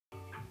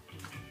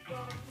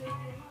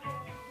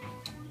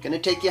Gonna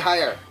take you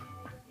higher.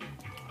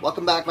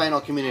 Welcome back,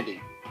 vinyl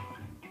community.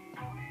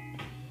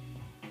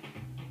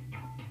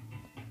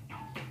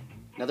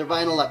 Another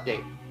vinyl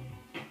update.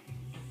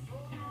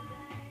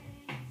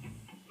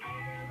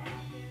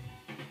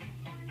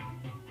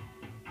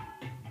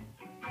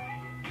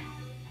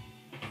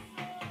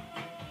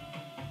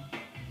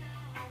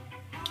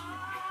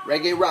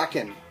 Reggae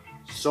rockin',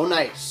 so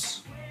nice.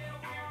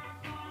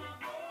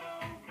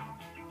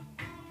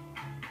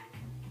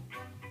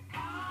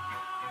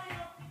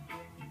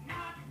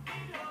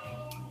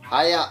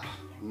 High up,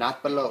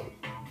 not below.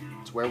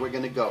 It's where we're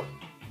gonna go.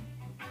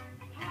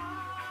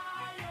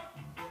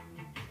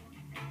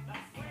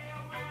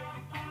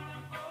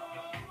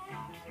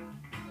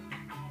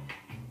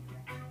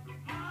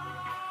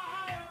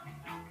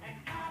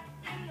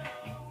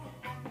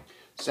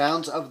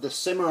 Sounds of the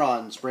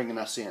Cimarrons bringing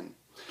us in.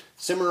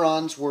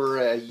 Cimarrons were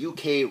a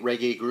UK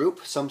reggae group.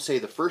 Some say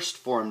the first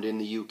formed in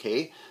the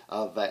UK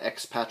of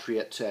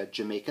expatriate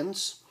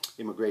Jamaicans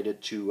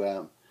immigrated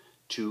to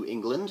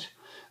England.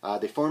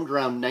 They formed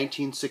around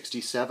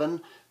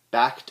 1967,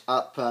 backed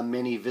up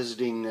many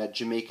visiting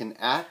Jamaican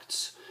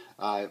acts,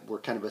 were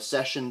kind of a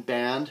session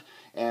band,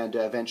 and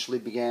eventually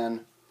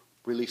began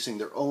releasing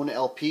their own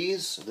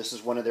LPs. This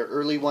is one of their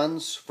early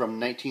ones from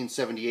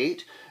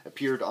 1978.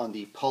 Appeared on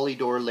the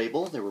Polydor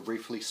label. They were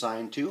briefly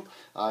signed to.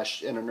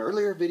 In an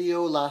earlier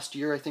video last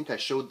year, I think I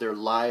showed their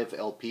live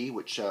LP,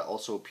 which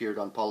also appeared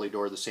on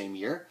Polydor the same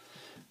year.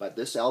 But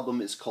this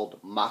album is called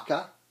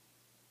Maka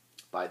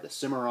by the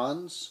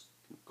Cimarrons.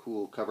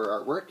 Cool cover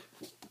artwork.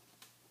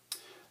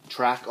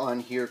 Track on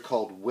here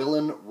called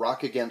Willin'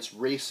 Rock Against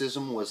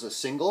Racism was a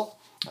single,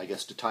 I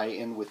guess to tie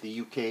in with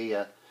the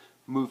UK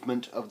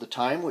movement of the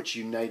time, which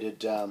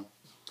united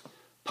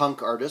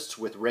punk artists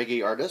with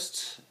reggae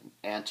artists,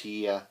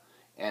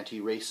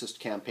 anti-racist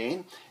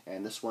campaign.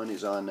 And this one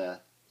is on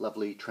a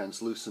lovely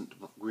translucent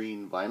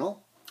green vinyl,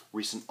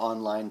 recent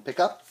online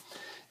pickup.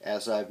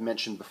 As I've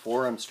mentioned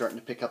before, I'm starting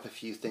to pick up a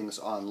few things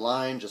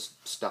online,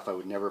 just stuff I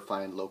would never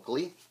find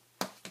locally.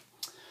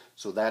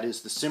 So that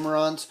is the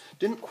Cimarrons.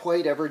 Didn't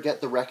quite ever get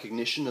the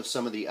recognition of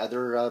some of the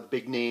other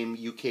big name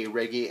UK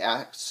reggae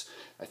acts.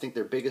 I think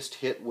their biggest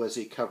hit was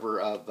a cover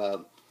of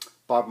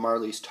Bob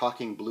Marley's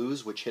Talking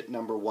Blues, which hit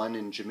 #1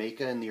 in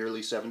Jamaica in the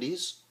early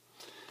 70s.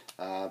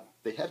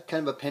 They had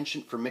kind of a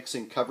penchant for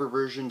mixing cover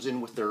versions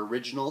in with their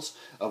originals,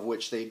 of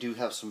which they do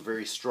have some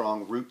very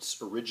strong roots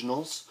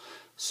originals.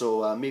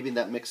 So maybe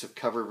that mix of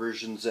cover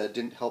versions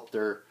didn't help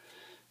their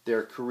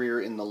career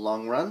in the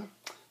long run,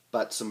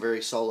 but some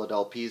very solid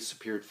LPs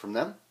appeared from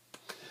them.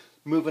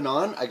 Moving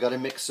on, I got a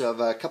mix of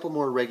a couple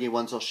more reggae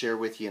ones I'll share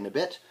with you in a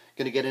bit.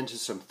 Going to get into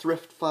some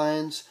thrift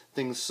finds,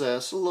 things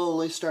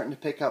slowly starting to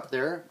pick up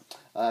there.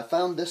 I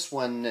found this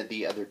one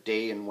the other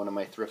day in one of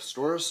my thrift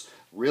stores.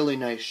 Really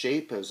nice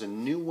shape. It was a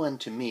new one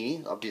to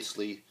me,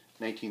 obviously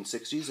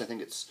 1960s. I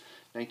think it's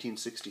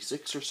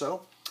 1966 or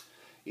so.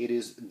 It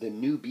is the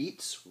New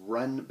Beats,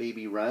 Run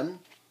Baby Run.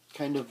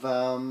 Kind of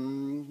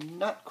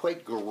not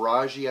quite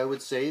garagey, I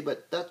would say,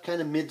 but that kind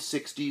of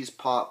mid-60s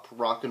pop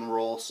rock and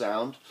roll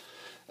sound.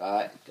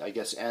 I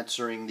guess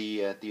answering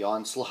the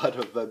onslaught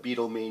of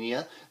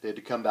Beatlemania, they had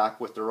to come back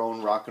with their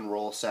own rock and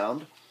roll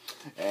sound.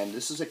 And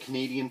this is a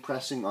Canadian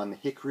pressing on the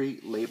Hickory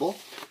label.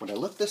 When I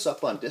looked this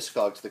up on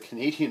Discogs, the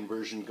Canadian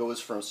version goes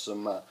for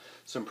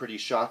some pretty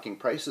shocking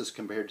prices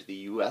compared to the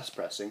US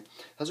pressing.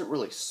 Hasn't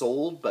really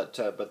sold, but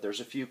there's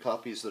a few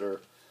copies that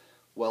are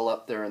well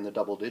up there in the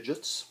double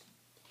digits.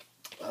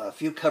 A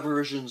few cover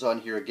versions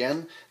on here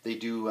again. They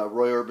do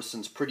Roy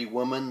Orbison's Pretty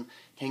Woman,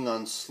 Hang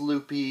On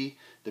Sloopy,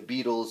 the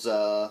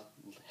Beatles'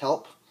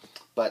 Help,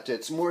 but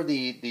it's more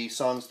the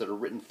songs that are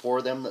written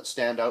for them that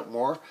stand out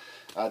more.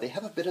 They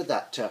have a bit of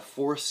that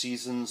Four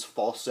Seasons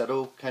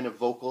falsetto kind of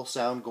vocal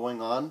sound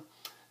going on.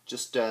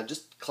 Just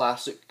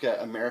classic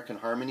American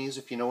harmonies,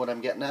 if you know what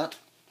I'm getting at.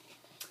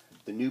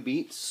 The New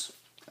Beats,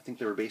 I think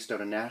they were based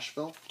out of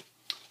Nashville.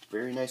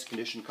 Very nice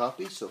condition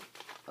copy, so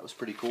that was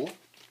pretty cool.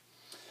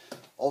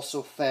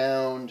 Also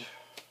found,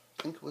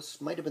 I think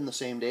it might have been the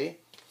same day,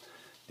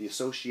 the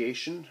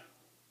Association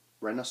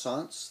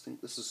Renaissance. I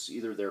think this is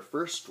either their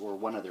first or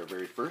one of their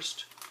very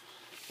first.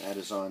 That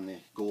is on the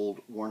gold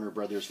Warner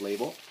Brothers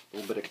label. A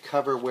little bit of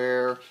cover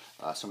wear.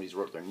 Somebody's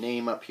wrote their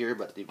name up here,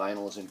 but the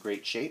vinyl is in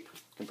great shape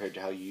compared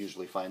to how you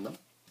usually find them.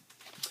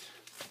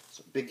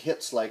 So big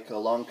hits like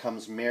Along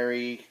Comes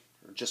Mary,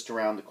 or Just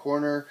Around the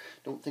Corner.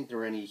 Don't think there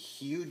were any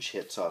huge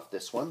hits off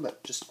this one,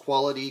 but just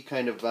quality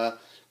kind of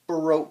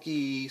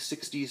Baroque-y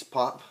 60s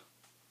pop.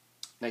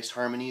 Nice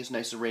harmonies,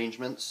 nice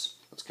arrangements.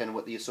 That's kind of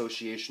what the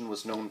Association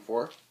was known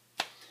for.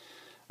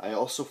 I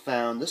also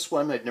found this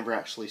one I'd never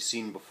actually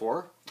seen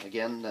before.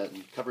 Again, the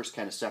cover's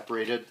kind of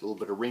separated, a little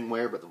bit of ring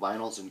wear, but the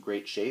vinyl's in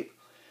great shape.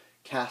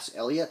 Cass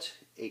Elliot,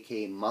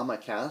 aka Mama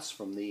Cass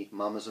from the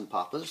Mamas and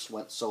Papas,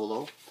 went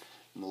solo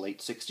in the late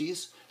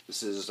 60s.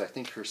 This is, I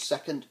think, her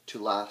second to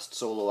last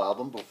solo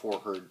album before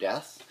her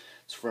death.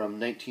 It's from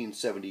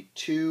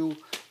 1972.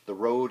 The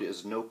Road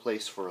is No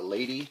Place for a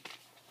Lady.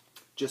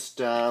 Just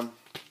kind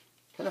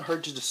kind of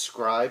hard to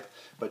describe,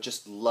 but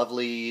just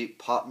lovely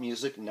pop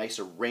music, nice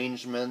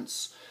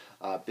arrangements,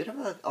 a bit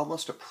of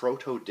almost a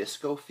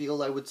proto-disco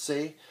feel, I would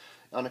say,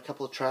 on a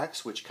couple of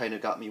tracks, which kind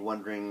of got me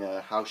wondering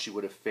how she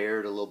would have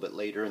fared a little bit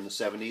later in the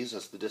 70s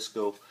as the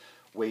disco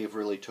wave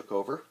really took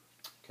over.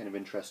 Kind of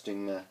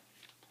interesting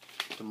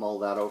to mull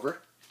that over.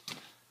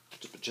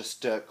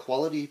 Just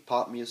quality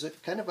pop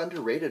music, kind of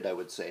underrated, I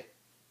would say.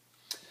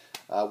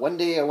 One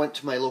day I went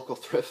to my local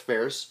thrift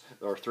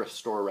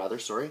store rather,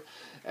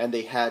 and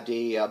they had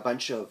a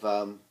bunch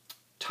of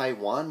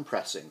Taiwan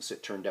pressings,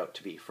 it turned out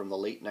to be, from the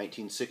late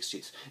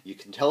 1960s. You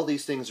can tell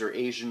these things are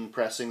Asian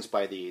pressings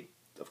by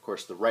of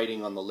course, the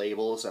writing on the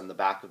labels and the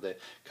back of the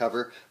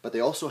cover, but they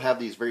also have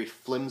these very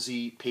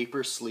flimsy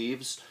paper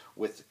sleeves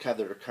that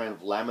are kind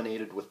of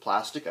laminated with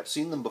plastic. I've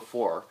seen them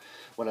before.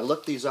 When I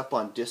looked these up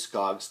on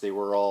Discogs, they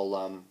were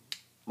all,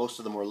 most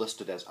of them were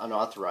listed as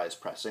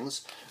unauthorized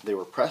pressings. They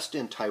were pressed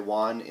in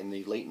Taiwan in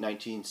the late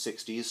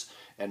 1960s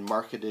and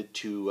marketed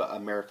to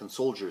American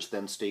soldiers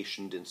then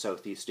stationed in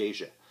Southeast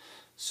Asia.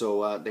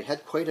 So they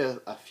had quite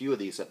a few of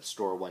these at the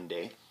store one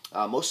day.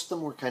 Most of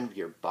them were kind of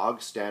your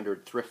bog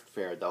standard thrift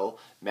fare though,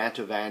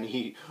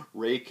 Mantovani,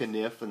 Ray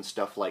Caniff and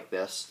stuff like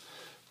this.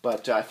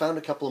 But I found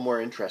a couple of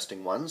more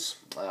interesting ones.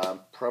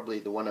 Probably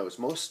the one I was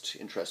most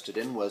interested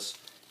in was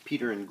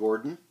Peter and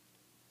Gordon,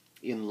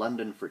 In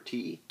London for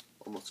Tea.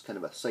 Almost kind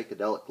of a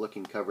psychedelic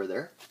looking cover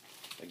there.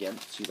 Again,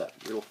 see that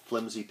little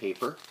flimsy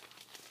paper.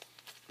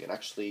 You can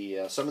actually,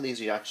 some of these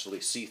you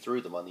actually see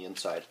through them on the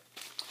inside.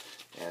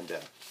 And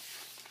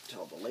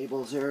all the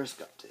labels there, it's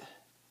got the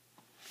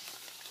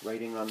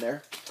writing on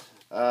there.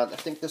 I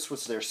think this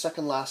was their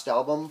second last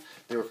album.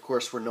 They, of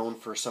course, were known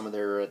for some of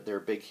their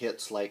big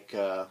hits like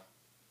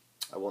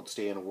I Won't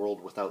Stay in a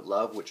World Without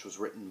Love, which was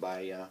written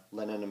by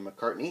Lennon and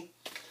McCartney.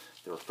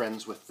 They were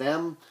friends with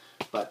them,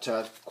 but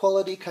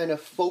quality kind of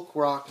folk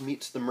rock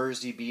meets the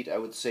Mersey beat, I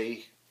would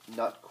say.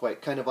 Not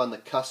quite, kind of on the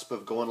cusp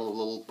of going a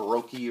little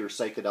baroque or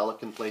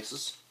psychedelic in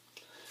places.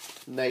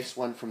 Nice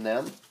one from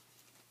them.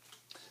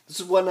 This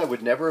is one I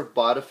would never have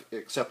bought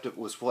except it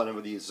was one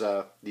of these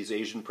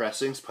Asian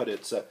pressings, but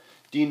it's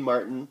Dean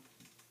Martin.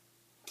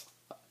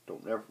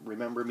 Don't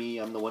remember me,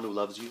 I'm the one who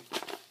loves you.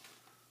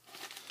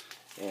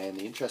 And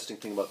the interesting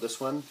thing about this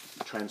one,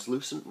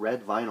 translucent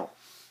red vinyl.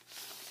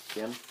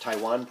 Again,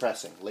 Taiwan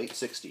pressing, late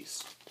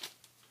 60s.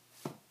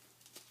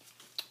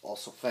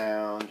 Also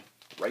found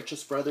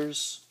Righteous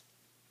Brothers,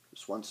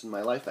 Just Once in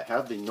My Life. I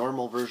have the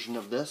normal version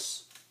of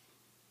this.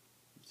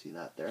 See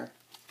that there?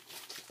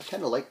 I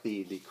kind of like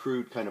the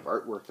crude kind of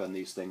artwork on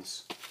these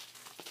things.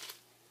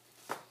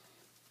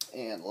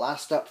 And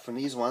last up from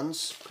these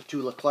ones,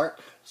 Petula Clark,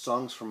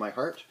 Songs from My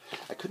Heart.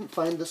 I couldn't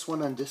find this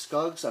one on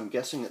Discogs. I'm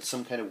guessing it's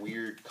some kind of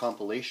weird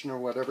compilation or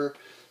whatever.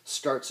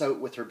 Starts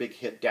out with her big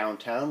hit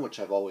Downtown, which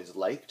I've always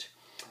liked.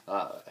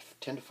 I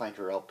tend to find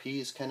her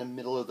LPs kind of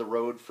middle of the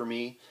road for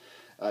me.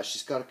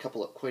 She's got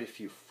quite a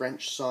few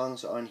French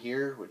songs on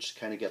here, which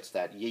kind of gets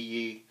that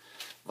yee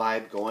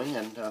vibe going,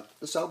 and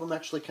this album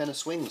actually kind of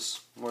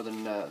swings more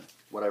than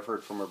what I've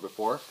heard from her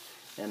before.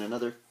 And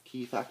another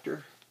key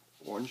factor,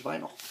 orange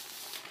vinyl.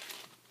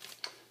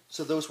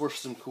 So those were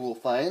some cool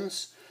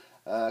finds.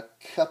 A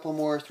couple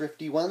more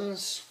thrifty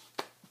ones.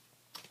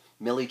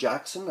 Millie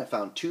Jackson, I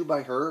found two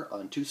by her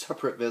on two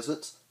separate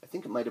visits. I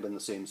think it might have been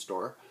the same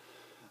store.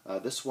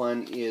 This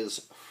one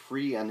is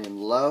Free and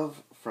in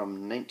Love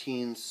from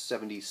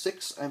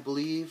 1976, I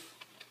believe,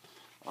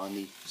 on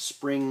the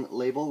Spring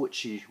label, which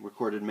she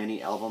recorded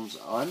many albums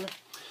on.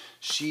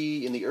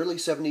 She, in the early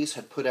 70s,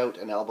 had put out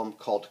an album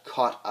called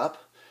Caught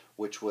Up,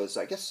 which was,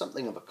 I guess,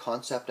 something of a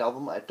concept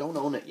album. I don't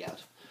own it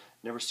yet.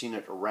 Never seen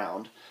it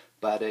around.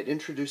 But it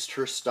introduced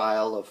her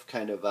style of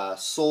kind of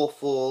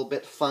soulful,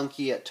 bit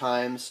funky at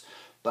times.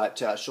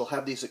 But she'll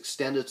have these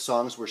extended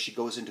songs where she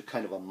goes into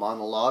kind of a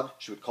monologue.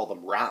 She would call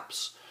them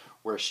raps,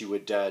 where she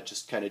would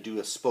just kind of do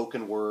a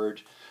spoken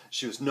word.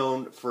 She was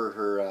known for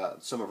her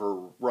some of her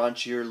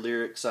raunchier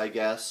lyrics, I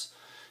guess.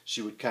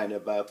 She would kind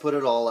of put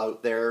it all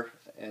out there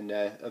in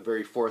a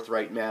very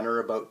forthright manner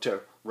about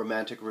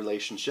romantic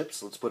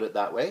relationships, let's put it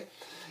that way.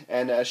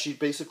 And she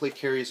basically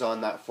carries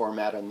on that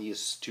format on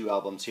these two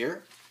albums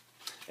here.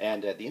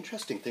 And the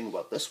interesting thing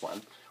about this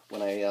one,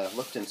 when I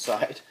looked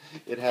inside,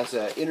 it has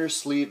an inner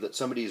sleeve that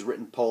somebody's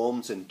written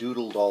poems and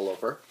doodled all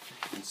over.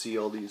 You can see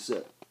all these, I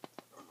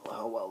don't know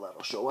how well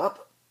that'll show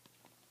up.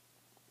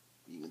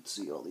 You can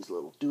see all these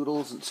little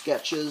doodles and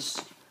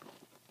sketches.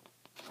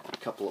 A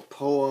couple of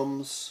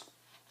poems.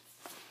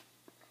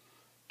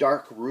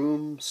 Dark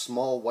room,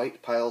 small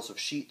white piles of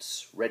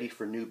sheets, ready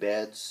for new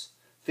beds.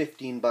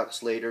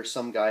 $15 later,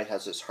 some guy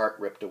has his heart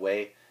ripped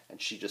away,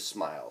 and she just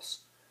smiles.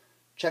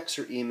 Checks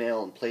her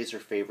email and plays her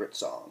favorite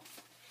song.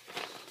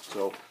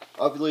 So,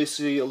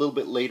 obviously a little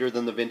bit later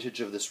than the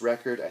vintage of this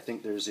record. I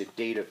think there's a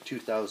date of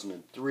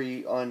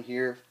 2003 on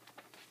here.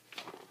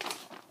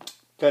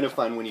 Kind of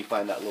fun when you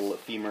find that little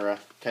ephemera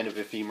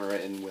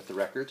in with the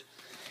record.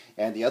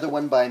 And the other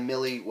one by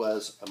Millie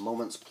was A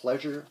Moment's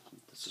Pleasure.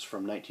 This is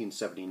from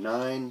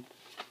 1979.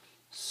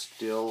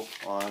 Still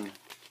on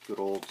good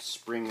old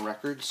Spring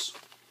Records.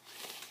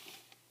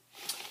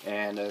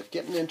 And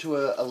getting into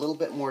a little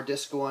bit more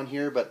disco on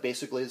here, but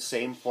basically the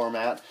same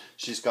format.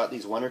 She's got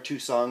these 1 or 2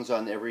 songs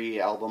on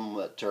every album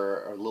that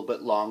are a little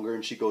bit longer,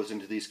 and she goes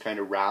into these kind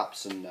of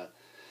raps, and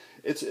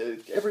it's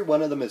every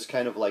one of them is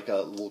kind of like a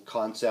little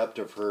concept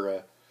of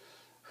her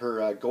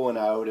going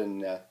out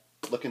and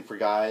looking for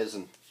guys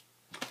and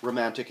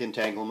romantic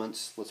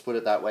entanglements. Let's put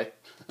it that way.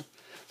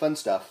 Fun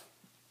stuff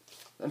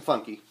and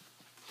funky.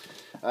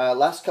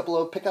 Last couple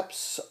of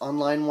pickups,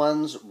 online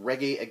ones.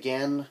 Reggae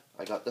Again.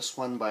 I got this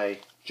one by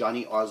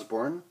Johnny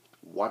Osborne,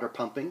 Water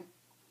Pumping.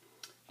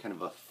 Kind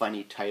of a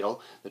funny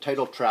title. The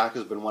title track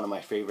has been one of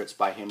my favorites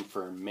by him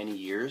for many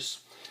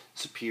years.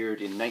 It's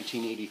appeared in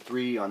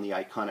 1983 on the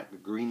iconic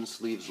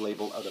Greensleeves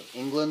label out of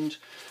England.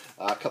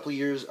 A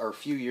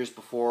few years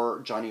before,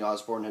 Johnny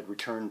Osborne had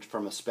returned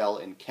from a spell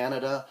in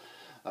Canada,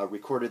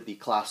 recorded the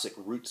classic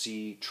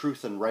rootsy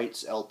Truth and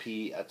Rights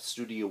LP at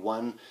Studio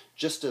One,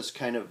 just as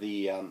kind of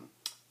the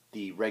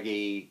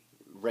reggae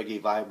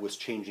vibe was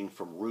changing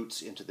from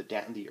roots into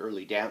the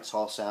early dance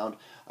hall sound.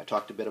 I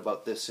talked a bit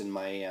about this in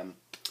my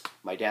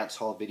my dance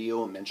hall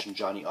video and mentioned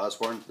Johnny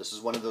Osborne. This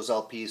is one of those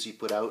LPs he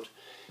put out.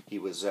 He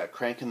was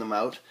cranking them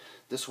out.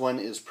 This one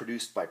is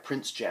produced by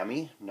Prince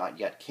Jammy, Not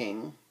Yet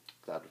King.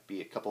 That would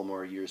be a couple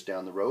more years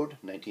down the road,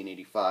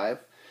 1985.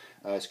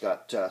 It's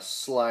got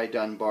Sly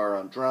Dunbar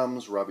on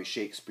drums, Robbie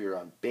Shakespeare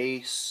on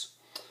bass,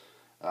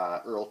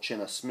 Earl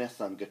Chinna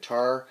Smith on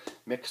guitar,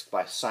 mixed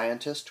by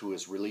Scientist, who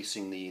is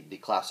releasing the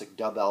classic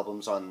dub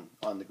albums on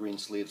the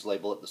Greensleeves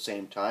label at the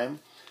same time.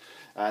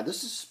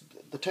 This is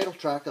the title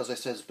track, as I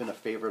said, has been a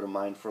favorite of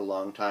mine for a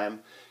long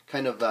time.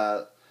 Kind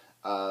of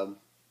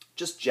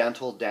just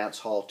gentle dance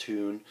hall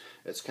tune.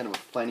 It's kind of a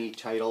funny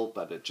title,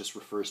 but it just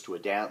refers to a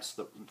dance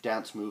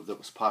move that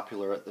was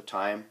popular at the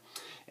time.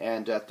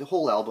 And the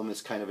whole album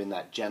is kind of in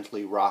that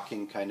gently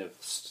rocking kind of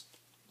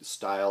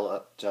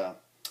style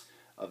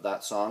of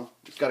that song.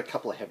 It's got a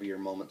couple of heavier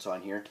moments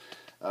on here.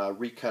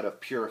 Recut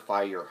of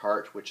Purify Your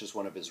Heart, which is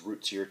one of his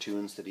rootsier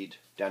tunes that he'd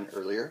done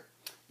earlier.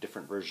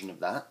 Different version of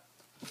that.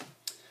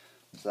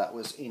 So that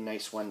was a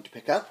nice one to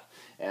pick up.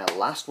 And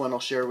last one I'll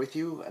share with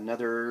you,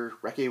 another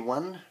reggae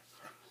one.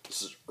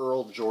 This is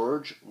Earl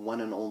George, One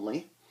and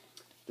Only.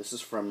 This is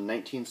from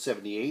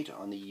 1978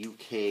 on the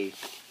UK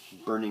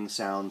Burning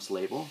Sounds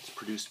label. It's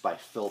produced by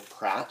Phil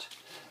Pratt.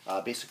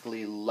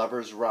 Basically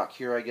lovers rock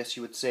here, I guess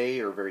you would say,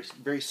 or very,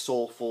 very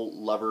soulful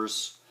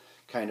lovers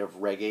kind of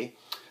reggae.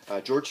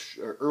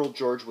 Earl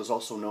George was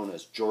also known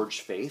as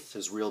George Faith.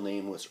 His real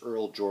name was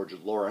Earl George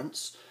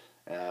Lawrence.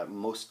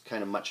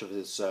 Much of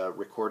his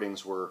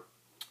recordings were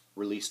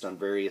released on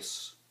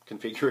various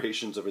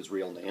configurations of his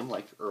real name,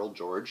 like Earl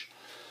George.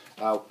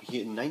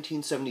 In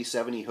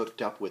 1977, he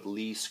hooked up with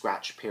Lee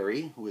Scratch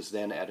Perry, who was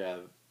then at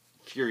a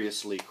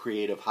furiously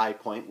creative high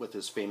point with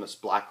his famous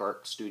Black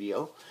Ark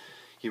studio.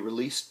 He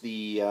released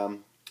the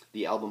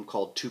album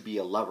called To Be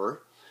a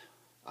Lover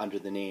under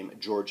the name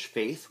George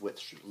Faith,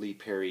 which Lee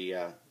Perry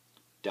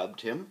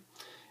dubbed him.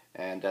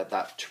 And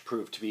that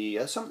proved to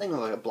be something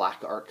like a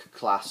Black Ark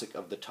classic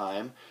of the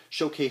time,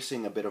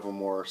 showcasing a bit of a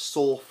more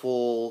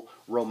soulful,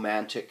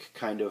 romantic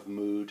kind of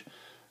mood,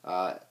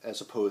 as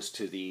opposed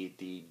to the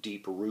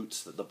deep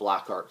roots that the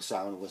Black Ark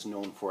sound was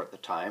known for at the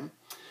time.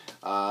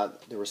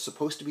 There was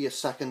supposed to be a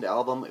second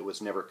album. It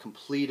was never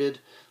completed.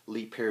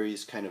 Lee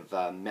Perry's kind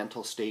of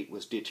mental state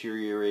was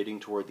deteriorating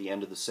toward the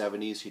end of the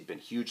 70s. He'd been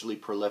hugely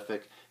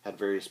prolific, had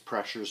various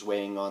pressures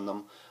weighing on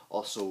them.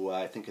 Also,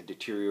 I think a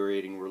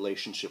deteriorating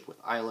relationship with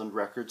Island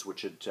Records,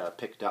 which had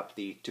picked up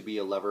the To Be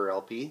a Lover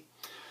LP.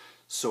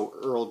 So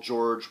Earl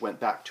George went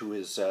back to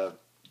his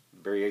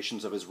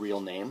variations of his real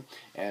name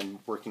and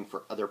working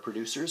for other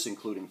producers,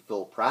 including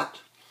Phil Pratt.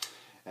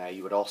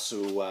 He would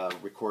also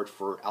record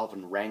for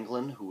Alvin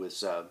Ranglin, who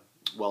is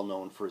well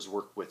known for his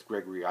work with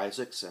Gregory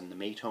Isaacs and the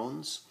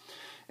Maytones.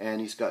 And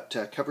he's got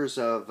covers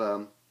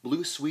of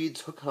Blue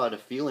Swede's Hook Had a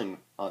Feeling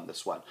on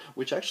this one,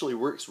 which actually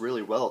works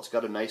really well. It's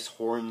got a nice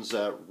horns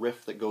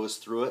riff that goes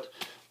through it.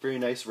 Very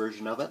nice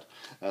version of it.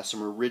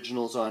 Some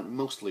originals on,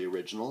 mostly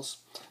originals.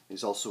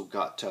 He's also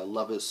got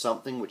Love Is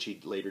Something, which he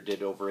later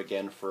did over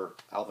again for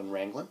Alvin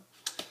Ranglin.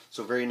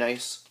 So very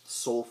nice,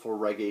 soulful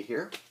reggae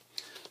here.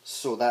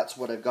 So that's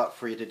what I've got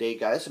for you today,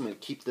 guys. I'm going to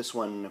keep this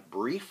one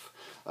brief.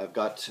 I've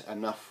got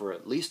enough for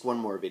at least one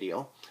more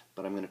video,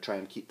 but I'm going to try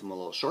and keep them a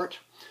little short.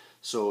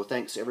 So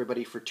thanks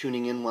everybody for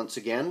tuning in once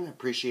again.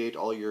 Appreciate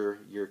all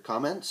your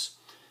comments.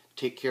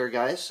 Take care,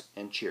 guys,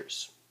 and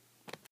cheers.